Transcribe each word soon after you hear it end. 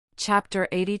Chapter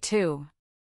 82.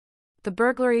 The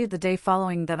burglary the day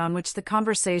following that on which the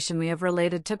conversation we have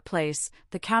related took place,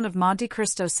 the Count of Monte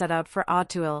Cristo set out for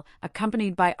Auteuil,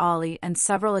 accompanied by Ollie and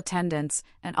several attendants,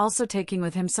 and also taking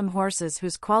with him some horses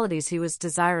whose qualities he was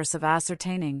desirous of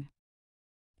ascertaining.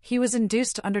 He was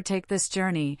induced to undertake this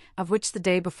journey, of which the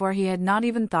day before he had not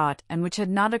even thought, and which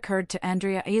had not occurred to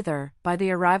Andrea either, by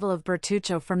the arrival of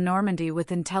Bertuccio from Normandy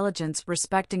with intelligence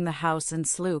respecting the house and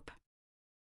sloop.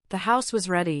 The house was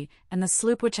ready, and the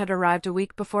sloop which had arrived a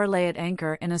week before lay at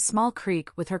anchor in a small creek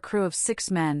with her crew of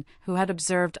 6 men, who had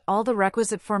observed all the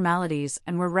requisite formalities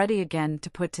and were ready again to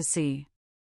put to sea.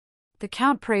 The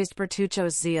Count praised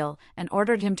Bertuccio's zeal, and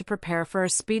ordered him to prepare for a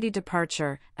speedy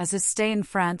departure, as his stay in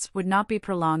France would not be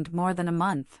prolonged more than a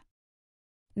month.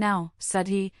 "Now," said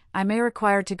he, "I may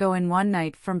require to go in one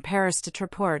night from Paris to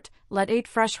Treport. Let 8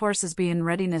 fresh horses be in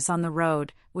readiness on the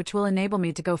road, which will enable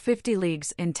me to go 50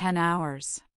 leagues in 10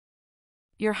 hours.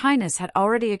 "Your Highness had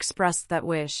already expressed that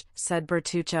wish," said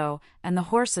Bertuccio, "and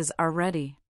the horses are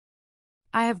ready.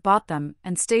 I have bought them,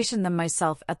 and stationed them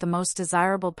myself at the most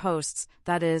desirable posts,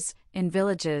 that is, in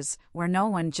villages, where no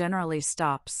one generally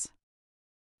stops."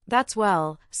 "That's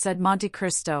well," said Monte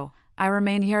Cristo. "I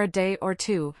remain here a day or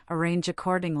two, arrange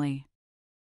accordingly."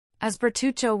 As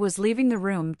Bertuccio was leaving the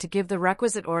room to give the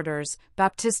requisite orders,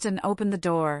 Baptistin opened the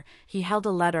door. He held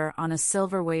a letter on a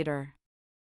silver waiter.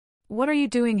 "What are you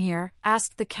doing here?"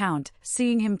 asked the Count,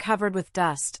 seeing him covered with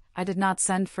dust. "I did not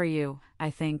send for you, I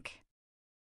think."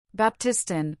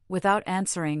 Baptistin, without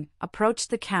answering, approached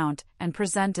the Count, and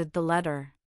presented the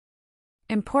letter.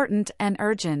 "Important and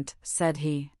urgent," said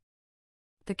he.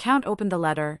 The Count opened the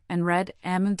letter, and read,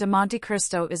 "M. de Monte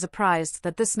Cristo is apprised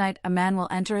that this night a man will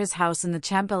enter his house in the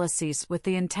Champs-Élysées with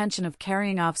the intention of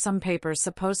carrying off some papers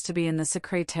supposed to be in the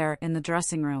secrétaire in the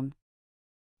dressing-room.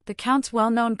 The Count's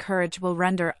well-known courage will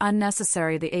render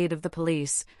unnecessary the aid of the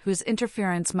police, whose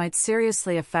interference might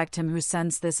seriously affect him who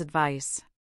sends this advice.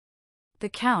 The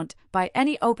Count, by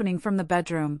any opening from the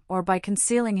bedroom, or by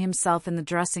concealing himself in the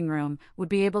dressing-room, would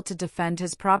be able to defend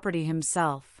his property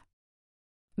himself.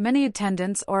 Many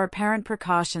attendants or apparent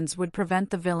precautions would prevent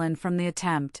the villain from the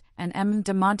attempt, and M.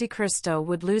 de Monte Cristo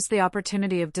would lose the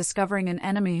opportunity of discovering an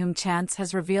enemy whom chance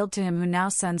has revealed to him, who now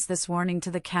sends this warning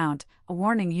to the Count, a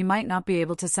warning he might not be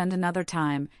able to send another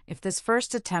time, if this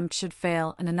first attempt should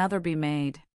fail and another be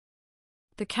made."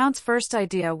 The Count's first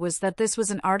idea was that this was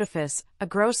an artifice, a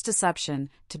gross deception,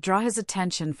 to draw his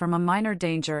attention from a minor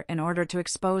danger in order to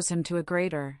expose him to a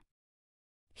greater.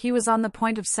 He was on the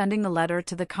point of sending the letter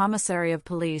to the commissary of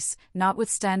police,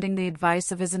 notwithstanding the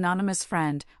advice of his anonymous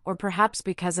friend, or perhaps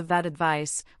because of that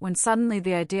advice, when suddenly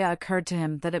the idea occurred to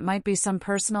him that it might be some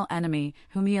personal enemy,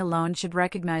 whom he alone should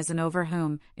recognize and over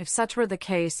whom, if such were the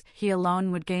case, he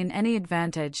alone would gain any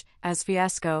advantage, as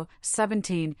Fiesco,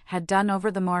 17, had done over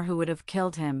the Moor who would have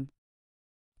killed him.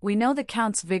 We know the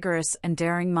Count's vigorous and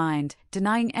daring mind,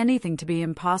 denying anything to be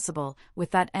impossible,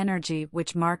 with that energy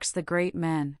which marks the great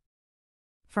man.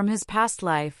 From his past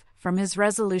life, from his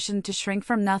resolution to shrink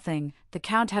from nothing, the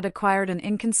Count had acquired an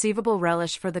inconceivable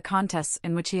relish for the contests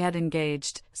in which he had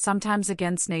engaged, sometimes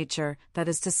against nature, that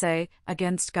is to say,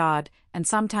 against God, and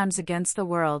sometimes against the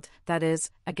world, that is,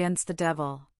 against the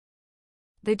devil.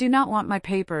 "They do not want my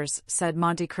papers," said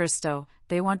Monte Cristo.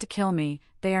 "They want to kill me.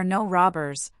 They are no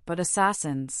robbers, but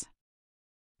assassins.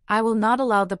 I will not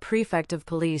allow the prefect of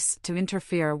police to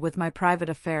interfere with my private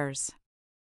affairs.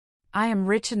 I am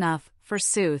rich enough,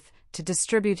 forsooth, to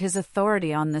distribute his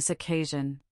authority on this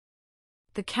occasion."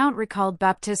 The Count recalled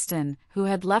Baptistin, who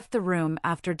had left the room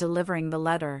after delivering the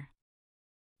letter.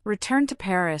 "Return to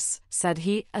Paris," said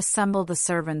he, "assemble the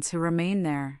servants who remain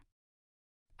there.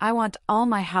 I want all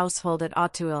my household at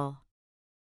Auteuil."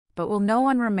 "But will no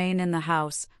one remain in the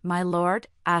house, my lord?"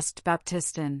 asked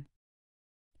Baptistin.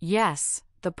 "Yes,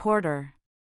 the porter.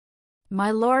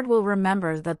 My lord will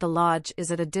remember that the lodge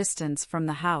is at a distance from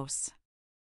the house."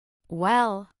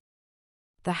 "Well,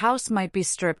 the house might be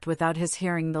stripped without his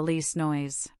hearing the least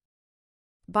noise."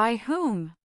 "By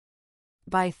whom?"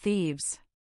 "By thieves."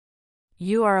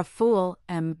 "You are a fool,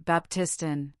 M.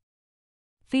 Baptistin.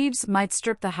 Thieves might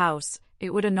strip the house.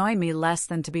 It would annoy me less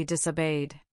than to be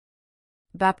disobeyed."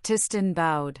 Baptistin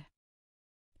bowed.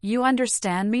 "You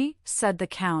understand me?" said the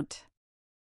Count.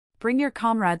 "Bring your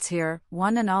comrades here,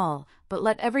 one and all, but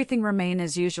let everything remain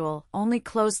as usual, only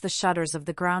close the shutters of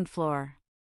the ground floor."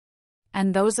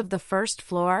 "And those of the first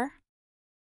floor?"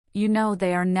 "You know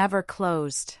they are never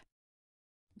closed."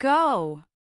 "Go!"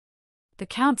 The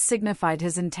Count signified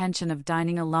his intention of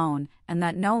dining alone, and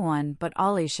that no one but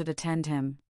Ollie should attend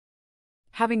him.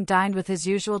 Having dined with his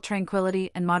usual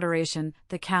tranquility and moderation,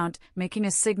 the Count, making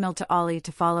a signal to Ollie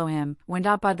to follow him, went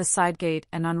out by the side gate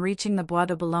and on reaching the Bois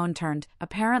de Boulogne turned,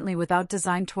 apparently without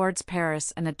design, towards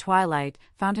Paris, and at twilight,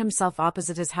 found himself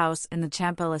opposite his house in the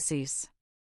Champs-Élysées.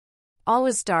 All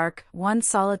was dark. One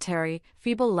solitary,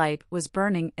 feeble light was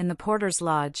burning in the porter's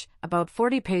lodge, about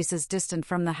 40 paces distant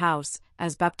from the house,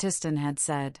 as Baptistin had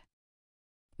said.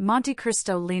 Monte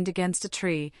Cristo leaned against a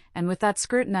tree, and with that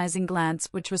scrutinizing glance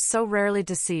which was so rarely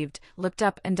deceived, looked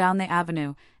up and down the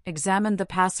avenue, examined the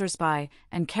passers-by,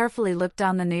 and carefully looked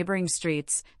down the neighboring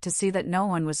streets, to see that no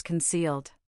one was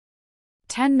concealed.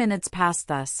 10 minutes passed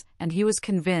thus, and he was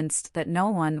convinced that no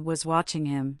one was watching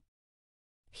him.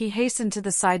 He hastened to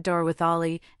the side door with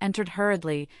Ollie, entered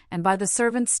hurriedly, and by the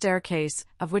servants' staircase,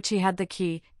 of which he had the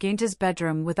key, gained his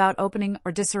bedroom without opening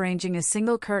or disarranging a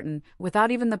single curtain, without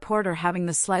even the porter having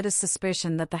the slightest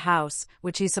suspicion that the house,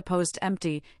 which he supposed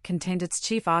empty, contained its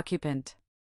chief occupant.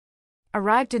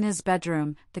 Arrived in his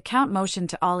bedroom, the Count motioned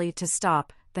to Ollie to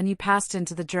stop, then he passed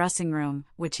into the dressing-room,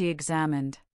 which he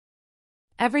examined.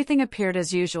 Everything appeared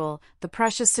as usual, the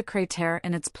precious secrétaire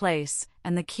in its place,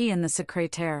 and the key in the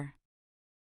secrétaire.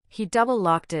 He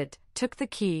double-locked it, took the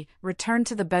key, returned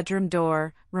to the bedroom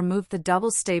door, removed the double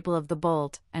staple of the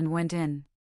bolt, and went in.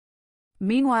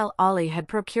 Meanwhile Ollie had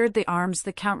procured the arms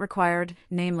the Count required,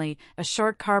 namely, a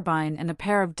short carbine and a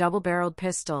pair of double-barreled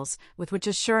pistols, with which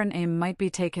as sure an aim might be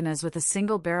taken as with a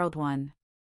single-barreled one.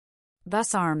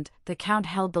 Thus armed, the Count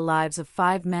held the lives of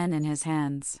 5 men in his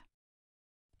hands.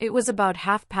 It was about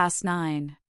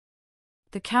 9:30.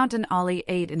 The Count and Ollie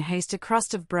ate in haste a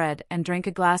crust of bread and drank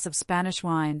a glass of Spanish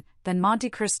wine, then Monte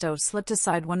Cristo slipped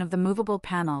aside one of the movable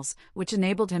panels, which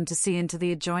enabled him to see into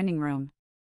the adjoining room.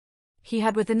 He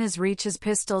had within his reach his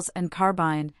pistols and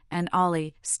carbine, and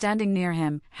Ollie, standing near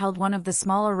him, held one of the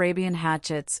small Arabian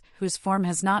hatchets, whose form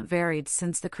has not varied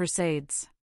since the Crusades.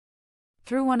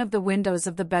 Through one of the windows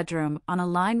of the bedroom, on a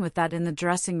line with that in the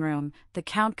dressing-room, the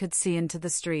Count could see into the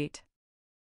street.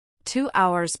 2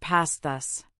 hours passed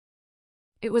thus.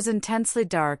 It was intensely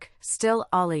dark. Still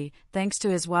Ollie, thanks to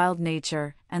his wild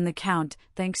nature, and the Count,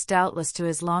 thanks doubtless to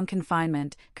his long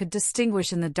confinement, could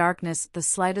distinguish in the darkness the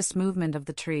slightest movement of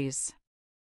the trees.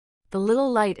 The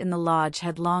little light in the lodge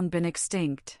had long been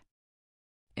extinct.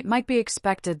 It might be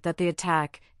expected that the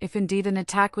attack, if indeed an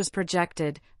attack was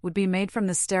projected, would be made from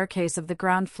the staircase of the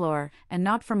ground floor, and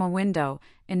not from a window.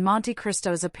 In Monte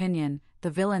Cristo's opinion, the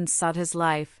villains sought his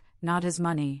life, not his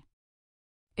money.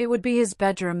 It would be his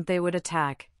bedroom they would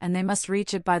attack, and they must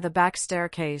reach it by the back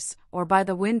staircase, or by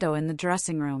the window in the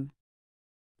dressing-room.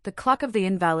 The clock of the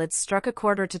Invalides struck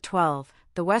 11:45,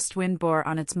 the west wind bore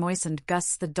on its moistened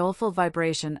gusts the doleful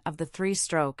vibration of the 3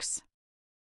 strokes.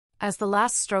 As the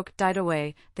last stroke died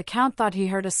away, the Count thought he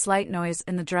heard a slight noise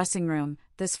in the dressing-room.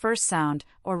 This first sound,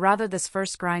 or rather this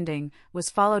first grinding, was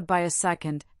followed by a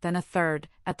second, then a third.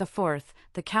 At the fourth,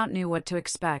 the Count knew what to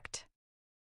expect.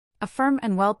 A firm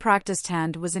and well-practiced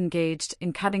hand was engaged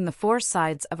in cutting the 4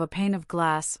 sides of a pane of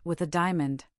glass with a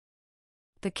diamond.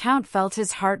 The Count felt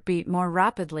his heart beat more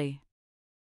rapidly.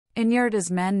 Inured as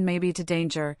men may be to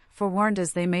danger, forewarned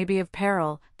as they may be of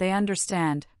peril, they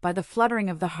understand, by the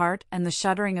fluttering of the heart and the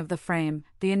shuddering of the frame,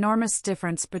 the enormous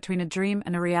difference between a dream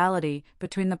and a reality,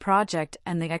 between the project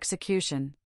and the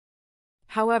execution.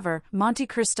 However, Monte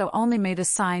Cristo only made a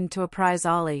sign to apprise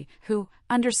Ollie, who,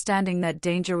 understanding that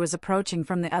danger was approaching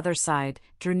from the other side,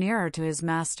 drew nearer to his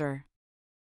master.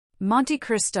 Monte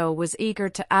Cristo was eager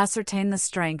to ascertain the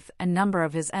strength and number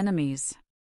of his enemies.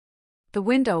 The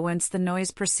window whence the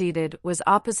noise proceeded was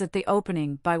opposite the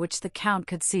opening by which the Count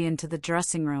could see into the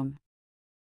dressing-room.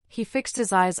 He fixed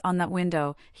his eyes on that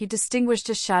window. He distinguished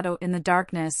a shadow in the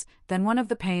darkness, then one of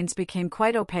the panes became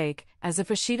quite opaque, as if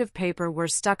a sheet of paper were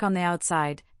stuck on the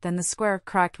outside, then the square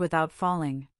cracked without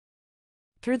falling.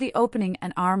 Through the opening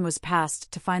an arm was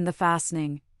passed to find the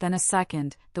fastening, then a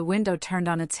second, the window turned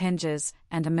on its hinges,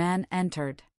 and a man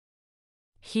entered.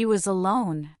 He was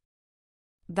alone.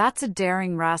 "That's a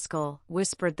daring rascal,"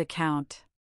 whispered the Count.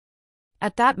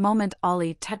 At that moment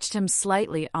Ollie touched him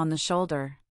slightly on the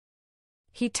shoulder.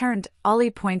 He turned. Ollie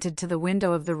pointed to the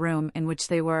window of the room in which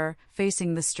they were,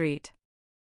 facing the street.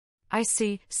 "I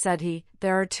see," said he,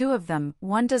 "there are 2 of them,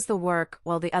 one does the work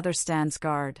while the other stands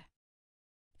guard."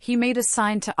 He made a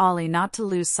sign to Ollie not to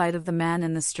lose sight of the man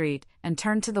in the street, and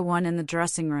turned to the one in the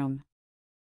dressing-room.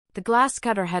 The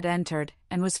glass-cutter had entered,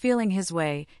 and was feeling his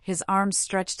way, his arms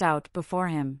stretched out before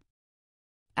him.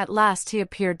 At last he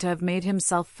appeared to have made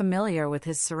himself familiar with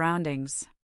his surroundings.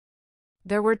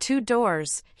 There were 2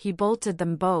 doors, he bolted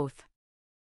them both.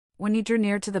 When he drew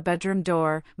near to the bedroom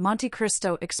door, Monte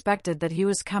Cristo expected that he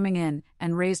was coming in,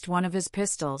 and raised one of his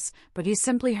pistols, but he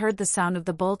simply heard the sound of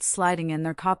the bolts sliding in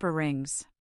their copper rings.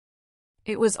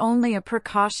 It was only a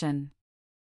precaution.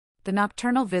 The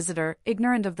nocturnal visitor,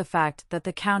 ignorant of the fact that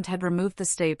the Count had removed the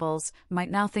staples,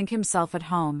 might now think himself at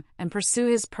home, and pursue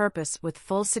his purpose with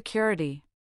full security.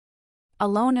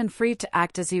 Alone and free to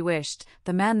act as he wished,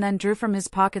 the man then drew from his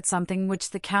pocket something which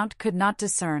the Count could not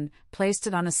discern, placed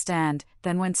it on a stand,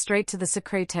 then went straight to the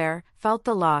secrétaire, felt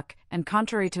the lock, and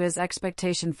contrary to his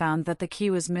expectation found that the key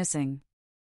was missing.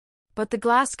 But the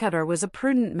glass-cutter was a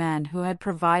prudent man who had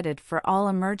provided for all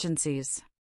emergencies.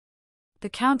 The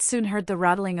Count soon heard the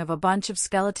rattling of a bunch of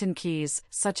skeleton keys,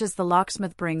 such as the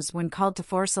locksmith brings when called to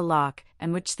force a lock,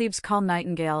 and which thieves call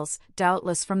nightingales,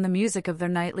 doubtless from the music of their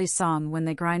nightly song when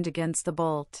they grind against the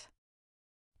bolt.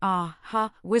 "Ah,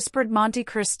 ha," whispered Monte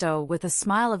Cristo with a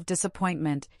smile of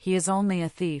disappointment, "he is only a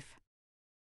thief."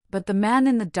 But the man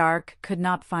in the dark could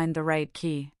not find the right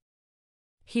key.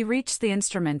 He reached the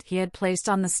instrument he had placed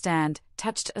on the stand,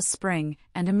 touched a spring,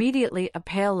 and immediately a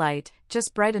pale light,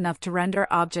 just bright enough to render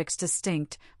objects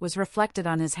distinct, was reflected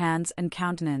on his hands and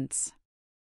countenance.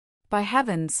 "By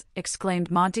heavens!"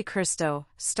 exclaimed Monte Cristo,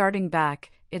 starting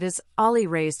back, "it is—" Ollie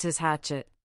raised his hatchet.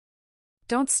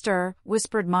 "Don't stir,"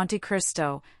 whispered Monte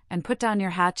Cristo, "and put down your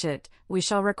hatchet, we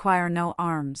shall require no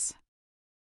arms."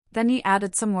 Then he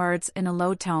added some words in a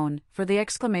low tone, for the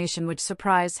exclamation which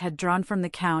surprise had drawn from the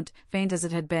Count, faint as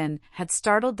it had been, had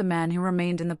startled the man who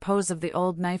remained in the pose of the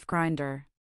old knife-grinder.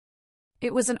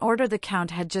 It was an order the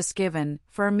Count had just given,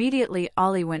 for immediately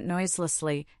Ollie went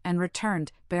noiselessly, and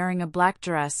returned, bearing a black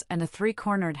dress and a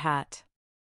three-cornered hat.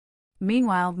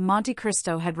 Meanwhile, Monte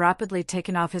Cristo had rapidly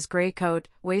taken off his grey coat,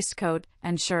 waistcoat,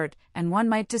 and shirt, and one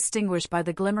might distinguish by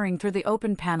the glimmering through the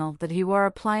open panel that he wore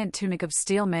a pliant tunic of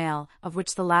steel mail, of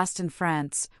which the last in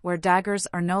France, where daggers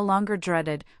are no longer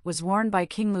dreaded, was worn by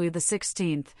King Louis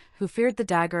XVI, who feared the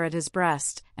dagger at his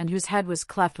breast, and whose head was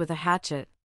cleft with a hatchet.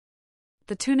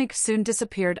 The tunic soon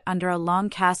disappeared under a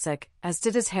long cassock, as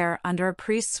did his hair under a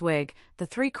priest's wig. The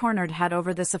three-cornered hat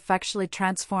over this effectually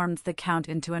transformed the Count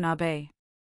into an abbé.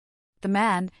 The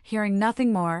man, hearing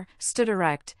nothing more, stood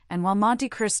erect, and while Monte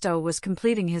Cristo was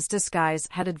completing his disguise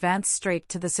had advanced straight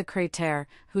to the secrétaire,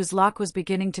 whose lock was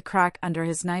beginning to crack under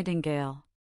his nightingale.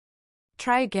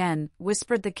 "Try again,"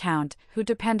 whispered the Count, who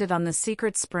depended on the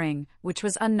secret spring, which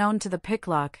was unknown to the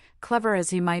picklock, clever as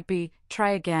he might be.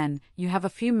 "Try again, you have a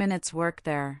few minutes' work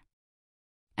there."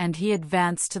 And he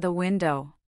advanced to the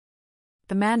window.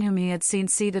 The man whom he had seen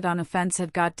seated on a fence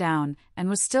had got down, and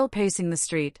was still pacing the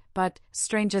street, but,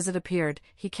 strange as it appeared,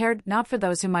 he cared not for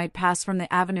those who might pass from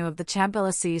the avenue of the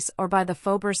Champs-Élysées or by the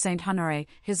Faubourg Saint-Honoré.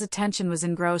 His attention was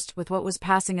engrossed with what was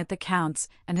passing at the Count's,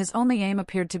 and his only aim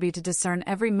appeared to be to discern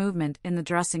every movement in the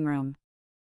dressing-room.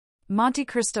 Monte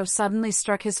Cristo suddenly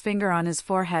struck his finger on his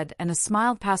forehead and a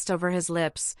smile passed over his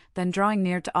lips, then drawing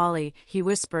near to Ollie, he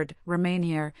whispered, "Remain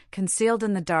here, concealed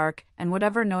in the dark, and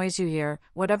whatever noise you hear,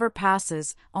 whatever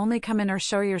passes, only come in or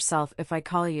show yourself if I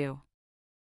call you."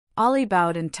 Ollie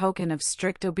bowed in token of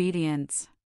strict obedience.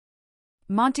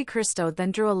 Monte Cristo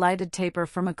then drew a lighted taper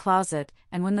from a closet,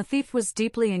 and when the thief was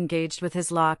deeply engaged with his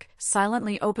lock,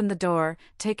 silently opened the door,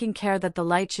 taking care that the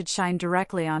light should shine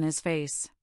directly on his face.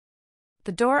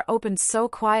 The door opened so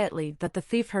quietly that the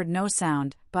thief heard no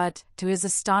sound, but, to his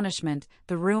astonishment,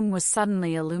 the room was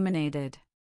suddenly illuminated.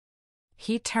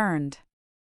 He turned.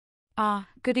 "Ah,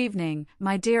 good evening,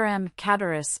 my dear M.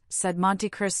 Cadaris," said Monte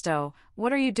Cristo.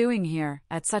 "What are you doing here,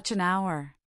 at such an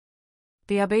hour?"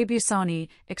 "The Abbé Busoni,"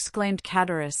 exclaimed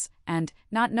Cadaris, and,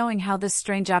 not knowing how this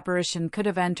strange apparition could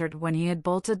have entered when he had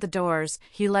bolted the doors,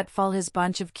 he let fall his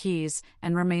bunch of keys,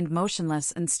 and remained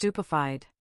motionless and stupefied.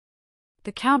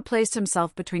 The Count placed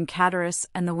himself between Cadaris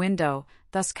and the window,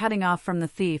 thus cutting off from the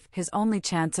thief his only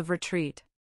chance of retreat.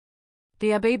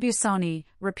 "The Abbé Busoni,"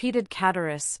 repeated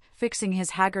Cadaris, fixing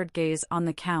his haggard gaze on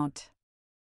the Count.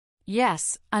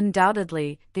 "Yes,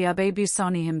 undoubtedly, the Abbé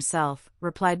Busoni himself,"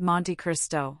 replied Monte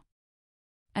Cristo.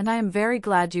 "And I am very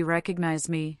glad you recognize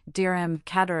me, dear M.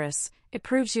 Cadaris. It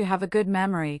proves you have a good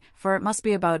memory, for it must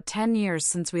be about 10 years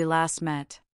since we last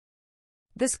met."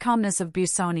 This calmness of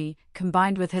Busoni,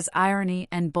 combined with his irony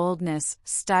and boldness,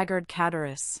 staggered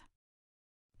Cadaris.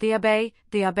 The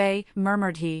Abbé,"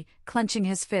 murmured he, clenching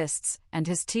his fists, and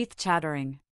his teeth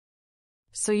chattering.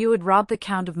 "So you would rob the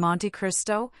Count of Monte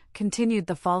Cristo?" continued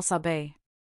the false Abbé.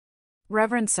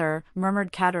 "Reverend sir,"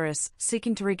 murmured Cadaris,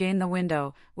 seeking to regain the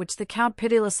window, which the Count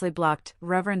pitilessly blocked.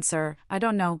 "Reverend sir, I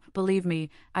don't know, believe me,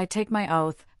 I take my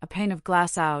oath, a pane of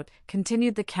glass out,"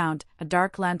 continued the Count, "a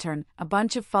dark lantern, a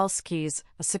bunch of false keys,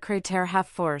 a secrétaire half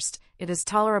forced, it is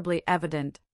tolerably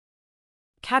evident."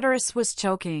 Catullus was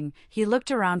choking. He looked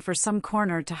around for some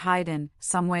corner to hide in,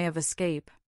 some way of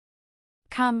escape.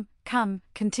 Come, come,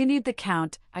 continued the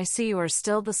Count, I see you are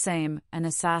still the same, an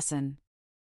assassin.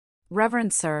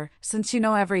 Reverend sir, since you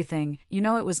know everything, you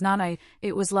know it was not I,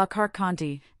 it was La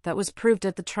Carconte, that was proved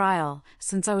at the trial,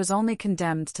 since I was only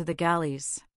condemned to the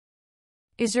galleys.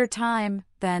 Is your time,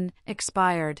 then,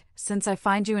 expired, since I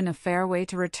find you in a fair way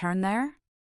to return there?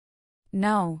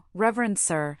 No, reverend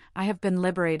sir, I have been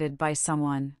liberated by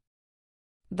someone.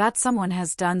 That someone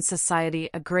has done society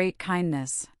a great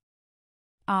kindness.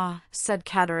 Ah, said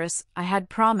Catullus, I had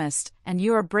promised, and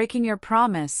you are breaking your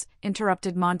promise,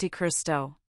 interrupted Monte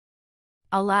Cristo.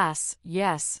 Alas,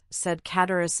 yes, said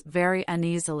Catullus very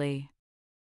uneasily.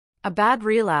 A bad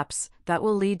relapse, that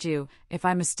will lead you, if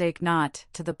I mistake not,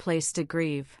 to the place de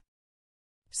Grève.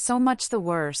 So much the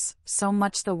worse,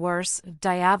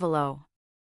 diavolo.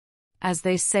 As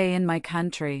they say in my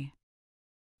country.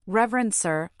 Reverend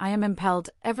sir, I am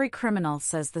impelled, every criminal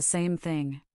says the same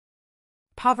thing.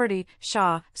 Poverty,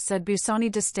 pshaw, said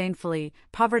Busoni disdainfully,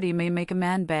 poverty may make a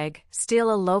man beg,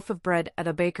 steal a loaf of bread at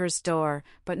a baker's door,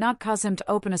 but not cause him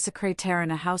to open a secretaire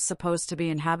in a house supposed to be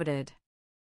inhabited.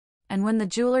 And when the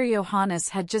jeweler Johannes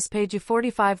had just paid you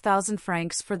 45,000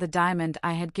 francs for the diamond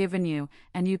I had given you,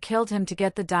 and you killed him to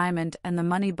get the diamond and the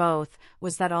money both,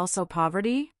 was that also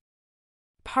poverty?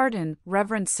 Pardon,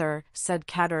 reverend sir, said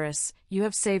Catullus, you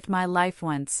have saved my life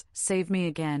once, save me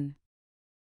again.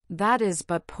 That is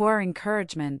but poor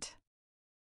encouragement.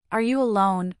 Are you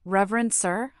alone, reverend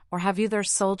sir, or have you their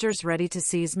soldiers ready to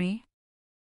seize me?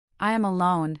 I am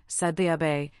alone, said the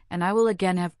abbé, and I will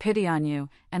again have pity on you,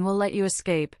 and will let you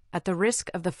escape, at the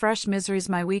risk of the fresh miseries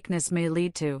my weakness may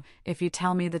lead to, if you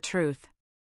tell me the truth.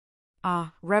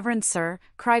 Ah, reverend sir,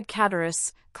 cried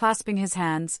Catullus, clasping his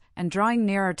hands, and drawing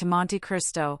nearer to Monte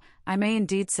Cristo, I may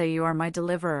indeed say you are my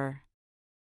deliverer.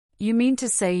 You mean to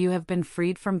say you have been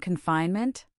freed from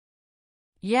confinement?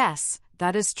 Yes,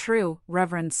 that is true,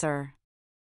 reverend sir.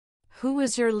 Who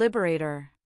is your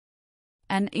liberator?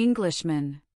 An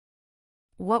Englishman.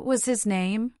 What was his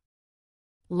name?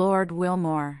 Lord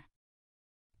Wilmore.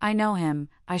 I know him,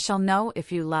 I shall know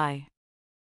if you lie.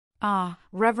 Ah,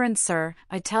 reverend sir,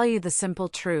 I tell you the simple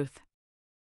truth.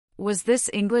 Was this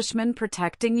Englishman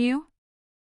protecting you?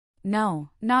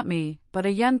 No, not me, but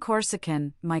a young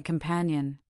Corsican, my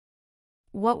companion.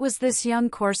 What was this young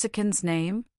Corsican's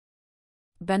name?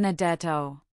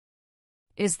 Benedetto.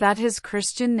 Is that his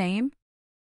Christian name?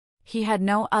 He had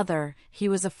no other, he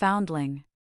was a foundling.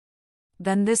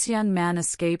 Then this young man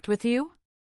escaped with you?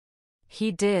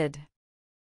 He did.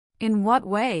 In what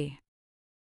way?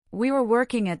 We were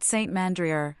working at Saint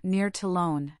Mandrier, near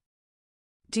Toulon.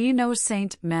 Do you know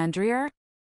Saint Mandrier?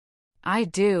 I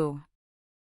do.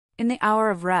 In the hour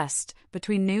of rest,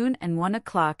 between noon and 1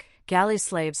 o'clock, galley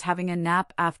slaves having a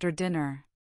nap after dinner.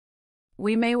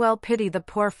 We may well pity the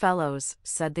poor fellows,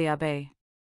 said the abbé.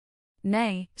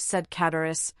 Nay, said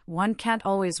Catullus, one can't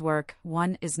always work,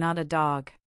 one is not a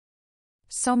dog.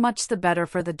 So much the better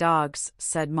for the dogs,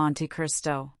 said Monte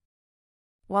Cristo.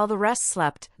 While the rest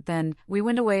slept, then, we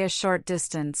went away a short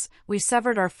distance, we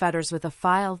severed our fetters with a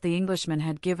file the Englishman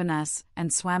had given us,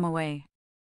 and swam away.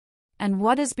 And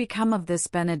what has become of this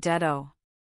Benedetto?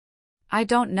 I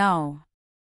don't know.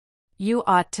 You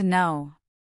ought to know.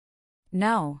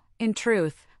 No, in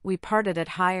truth, we parted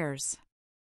at Hyères.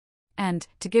 And,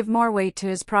 to give more weight to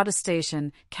his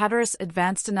protestation, Catullus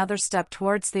advanced another step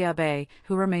towards the abbé,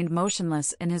 who remained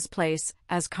motionless in his place,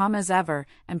 as calm as ever,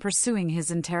 and pursuing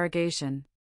his interrogation.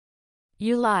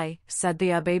 You lie, said the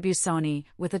abbé Busoni,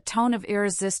 with a tone of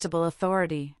irresistible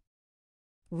authority.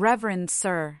 Reverend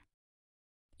sir.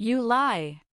 You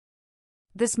lie.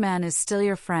 This man is still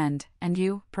your friend, and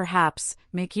you, perhaps,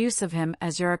 make use of him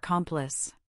as your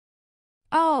accomplice.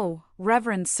 Oh,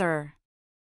 reverend sir.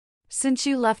 Since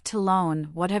you left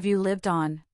Toulon, what have you lived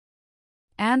on?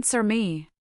 Answer me.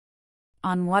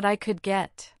 On what I could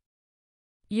get.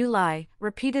 You lie,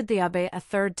 repeated the abbé a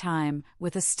third time,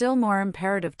 with a still more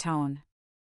imperative tone.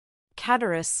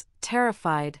 Catullus,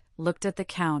 terrified, looked at the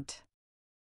Count.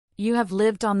 You have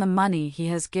lived on the money he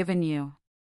has given you.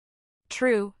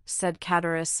 True, said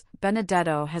Catullus,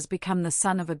 Benedetto has become the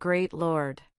son of a great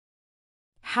lord.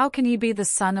 How can he be the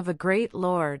son of a great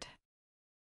lord?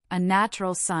 A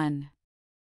natural son.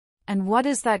 And what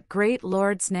is that great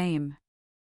lord's name?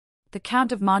 The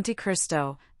Count of Monte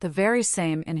Cristo, the very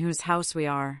same in whose house we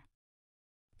are.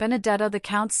 Benedetto the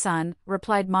Count's son,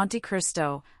 replied Monte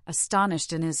Cristo,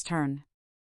 astonished in his turn.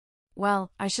 Well,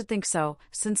 I should think so,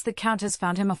 since the Count has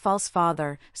found him a false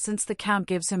father, since the Count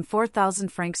gives him 4,000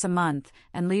 francs a month,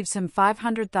 and leaves him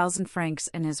 500,000 francs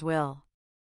in his will.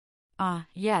 Ah,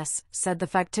 yes, said the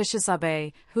factitious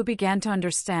abbé, who began to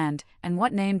understand. And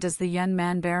what name does the young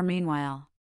man bear meanwhile?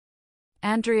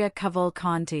 Andrea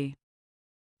Cavalcanti.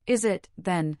 Is it,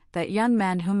 then, that young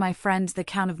man whom my friend the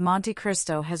Count of Monte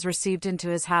Cristo has received into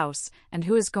his house, and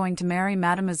who is going to marry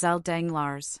Mademoiselle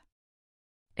Danglars?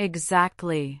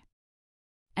 Exactly.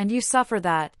 And you suffer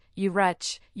that, you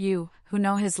wretch, you, who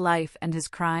know his life and his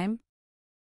crime?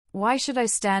 Why should I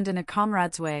stand in a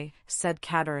comrade's way? Said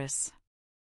Cataris.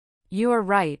 You are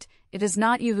right, it is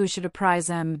not you who should apprise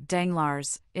M.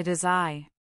 Danglars, it is I.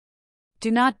 Do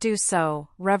not do so,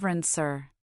 reverend sir.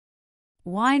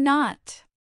 Why not?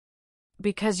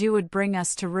 Because you would bring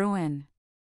us to ruin.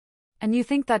 And you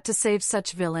think that to save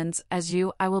such villains as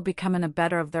you I will become an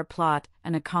abettor of their plot,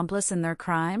 an accomplice in their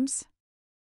crimes?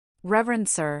 Reverend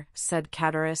sir, said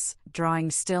Cataris,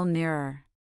 drawing still nearer.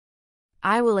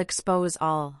 I will expose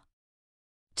all.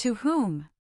 To whom?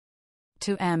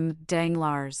 To M.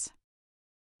 Danglars.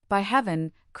 By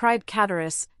heaven, cried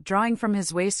Cataris, drawing from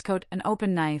his waistcoat an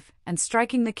open knife, and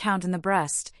striking the Count in the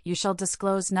breast, you shall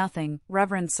disclose nothing,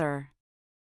 reverend sir.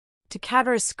 To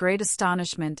Cataris' great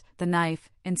astonishment, the knife,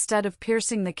 instead of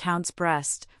piercing the Count's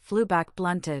breast, flew back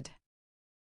blunted.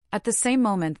 At the same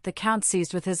moment the Count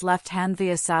seized with his left hand the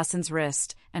assassin's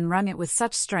wrist, and wrung it with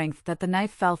such strength that the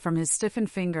knife fell from his stiffened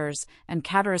fingers, and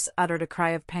Cataris uttered a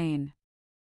cry of pain.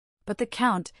 But the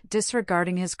Count,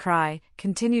 disregarding his cry,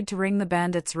 continued to wring the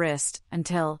bandit's wrist,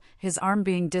 until, his arm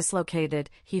being dislocated,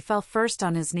 he fell first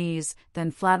on his knees,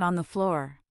 then flat on the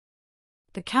floor.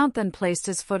 The Count then placed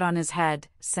his foot on his head,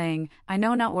 saying, I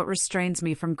know not what restrains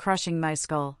me from crushing thy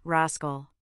skull, rascal.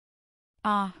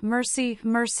 Ah, mercy,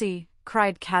 mercy,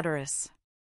 cried Cataris.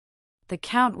 The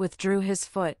Count withdrew his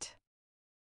foot.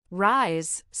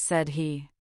 Rise, said he.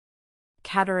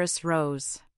 Cataris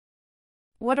rose.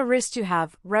 What a wrist you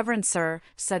have, reverend sir,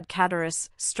 said Cataris,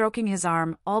 stroking his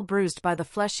arm, all bruised by the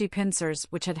fleshy pincers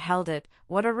which had held it.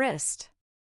 What a wrist!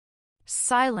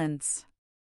 Silence!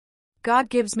 God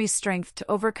gives me strength to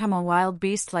overcome a wild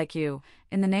beast like you.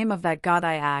 In the name of that God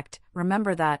I act,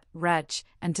 remember that, wretch,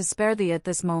 and to spare thee at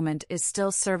this moment is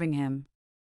still serving him.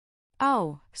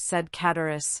 Oh, said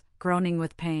Cataris, groaning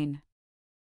with pain.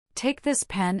 Take this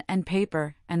pen and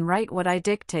paper, and write what I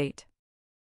dictate.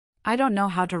 I don't know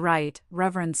how to write,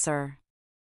 reverend sir.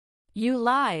 You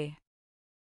lie.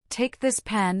 Take this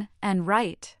pen, and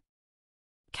write.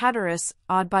 Cataris,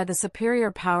 awed by the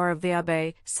superior power of the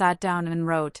abbé, sat down and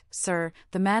wrote, Sir,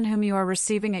 the man whom you are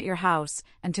receiving at your house,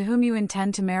 and to whom you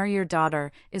intend to marry your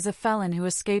daughter, is a felon who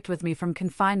escaped with me from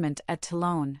confinement at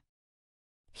Toulon.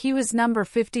 He was number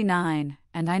 59,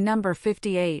 and I number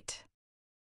 58.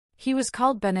 He was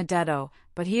called Benedetto,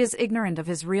 but he is ignorant of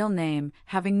his real name,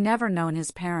 having never known his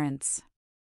parents.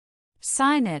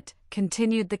 Sign it,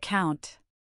 continued the Count.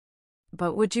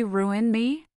 But would you ruin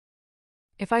me?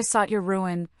 If I sought your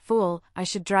ruin, fool, I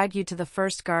should drag you to the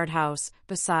first guard-house.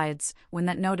 Besides, when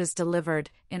that note is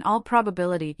delivered, in all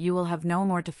probability you will have no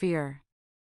more to fear.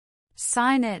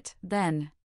 Sign it,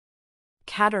 then.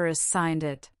 Cataris signed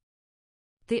it.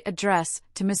 The address,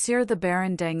 to Monsieur the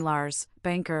Baron Danglars,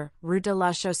 banker, Rue de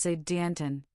la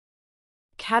Chaussée-d'Antin.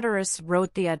 Cataris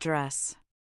wrote the address.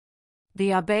 The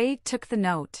abbé took the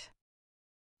note.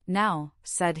 Now,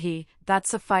 said he, that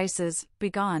suffices,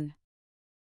 begone.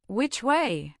 Which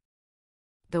way?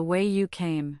 The way you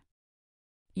came.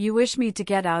 You wish me to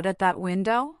get out at that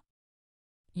window?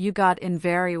 You got in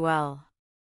very well.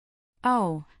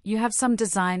 Oh, you have some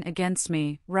design against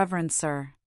me, reverend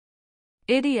sir.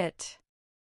 Idiot!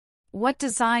 What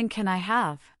design can I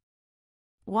have?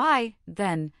 Why,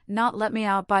 then, not let me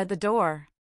out by the door?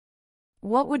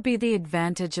 What would be the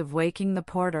advantage of waking the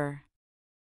porter?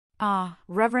 Ah,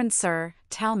 reverend sir,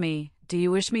 tell me, do you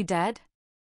wish me dead?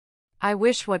 I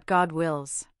wish what God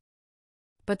wills.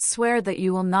 But swear that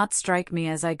you will not strike me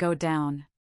as I go down.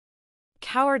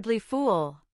 Cowardly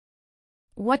fool!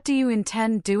 What do you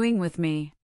intend doing with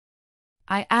me?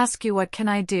 I ask you, what can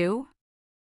I do?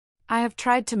 I have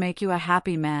tried to make you a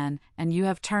happy man, and you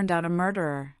have turned out a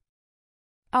murderer.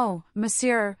 Oh,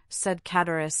 monsieur, said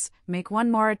Cataris, make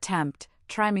one more attempt,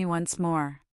 try me once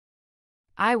more.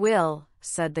 I will,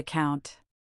 said the Count.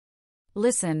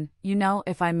 Listen, you know,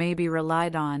 if I may be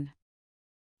relied on.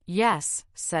 Yes,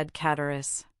 said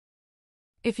Cataris.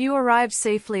 If you arrive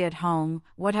safely at home,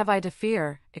 what have I to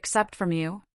fear, except from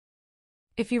you?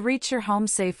 If you reach your home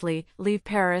safely, leave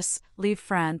Paris, leave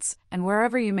France, and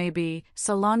wherever you may be,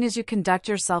 so long as you conduct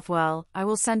yourself well, I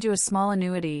will send you a small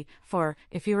annuity, for,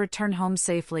 if you return home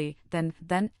safely,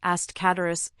 then, asked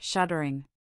Cataris, shuddering.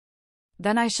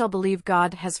 Then I shall believe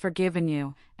God has forgiven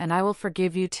you, and I will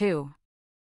forgive you too.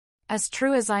 As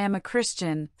true as I am a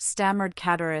Christian, stammered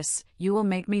Cadaris, you will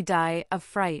make me die of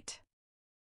fright.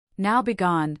 Now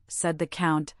begone, said the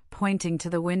Count, pointing to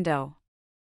the window.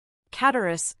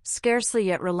 Cadaris, scarcely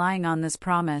yet relying on this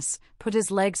promise, put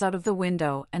his legs out of the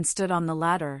window and stood on the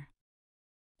ladder.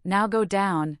 Now go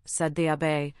down, said the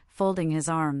abbé, folding his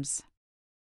arms.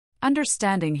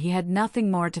 Understanding he had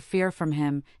nothing more to fear from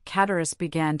him, Cadaris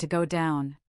began to go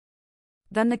down.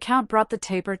 Then the Count brought the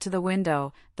taper to the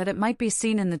window, that it might be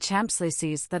seen in the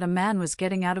Champs-Élysées that a man was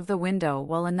getting out of the window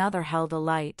while another held a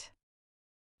light.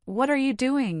 What are you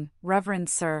doing, reverend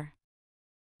sir?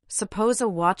 Suppose a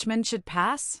watchman should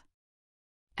pass?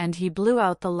 And he blew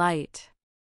out the light.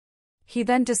 He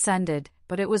then descended,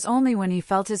 but it was only when he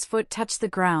felt his foot touch the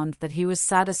ground that he was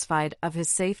satisfied of his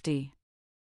safety.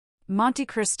 Monte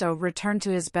Cristo returned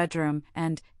to his bedroom,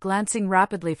 and, glancing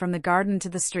rapidly from the garden to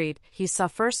the street, he saw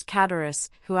first Cadaris,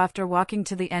 who after walking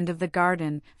to the end of the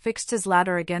garden, fixed his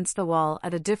ladder against the wall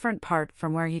at a different part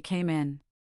from where he came in.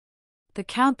 The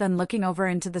Count then looking over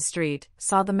into the street,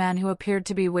 saw the man who appeared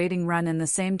to be waiting run in the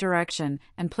same direction,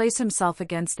 and place himself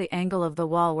against the angle of the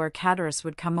wall where Cadaris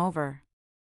would come over.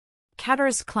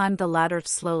 Cadaris climbed the ladder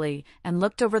slowly, and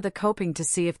looked over the coping to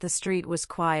see if the street was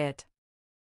quiet.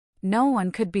 No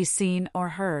one could be seen or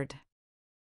heard.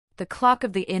 The clock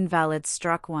of the Invalides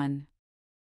struck 1.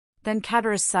 Then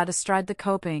Cadaris sat astride the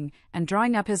coping, and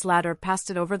drawing up his ladder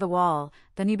passed it over the wall.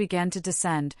 Then he began to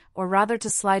descend, or rather to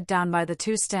slide down by the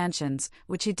 2 stanchions,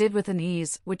 which he did with an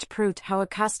ease which proved how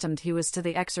accustomed he was to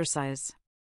the exercise.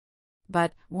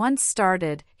 But, once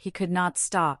started, he could not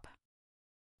stop.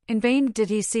 In vain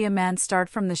did he see a man start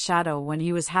from the shadow when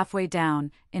he was halfway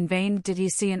down, in vain did he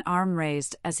see an arm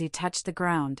raised as he touched the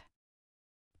ground.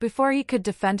 Before he could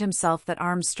defend himself, that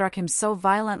arm struck him so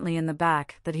violently in the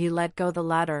back that he let go the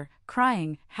ladder,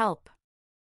 crying, "Help!"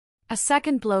 A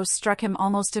second blow struck him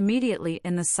almost immediately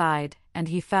in the side, and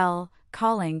he fell,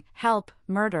 calling, "Help,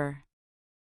 murder!"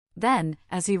 Then,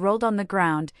 as he rolled on the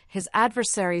ground, his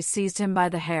adversary seized him by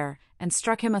the hair, and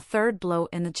struck him a third blow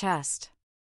in the chest.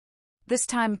 This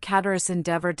time Cadaris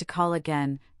endeavored to call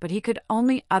again, but he could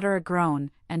only utter a groan,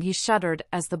 and he shuddered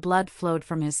as the blood flowed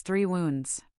from his 3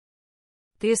 wounds.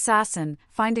 The assassin,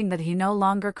 finding that he no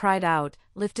longer cried out,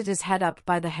 lifted his head up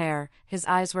by the hair, his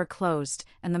eyes were closed,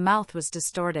 and the mouth was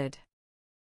distorted.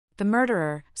 The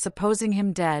murderer, supposing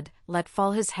him dead, let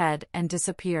fall his head and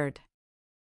disappeared.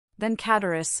 Then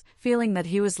Cadaris, feeling that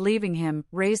he was leaving him,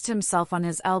 raised himself on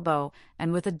his elbow,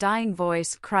 and with a dying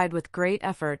voice cried with great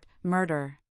effort,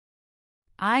 "Murder!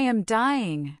 I am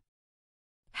dying!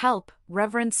 Help,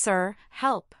 reverend sir,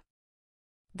 help!"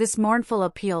 This mournful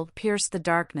appeal pierced the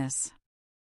darkness.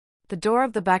 The door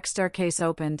of the back staircase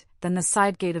opened, then the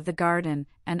side gate of the garden,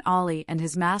 and Ollie and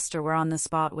his master were on the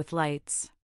spot with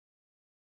lights.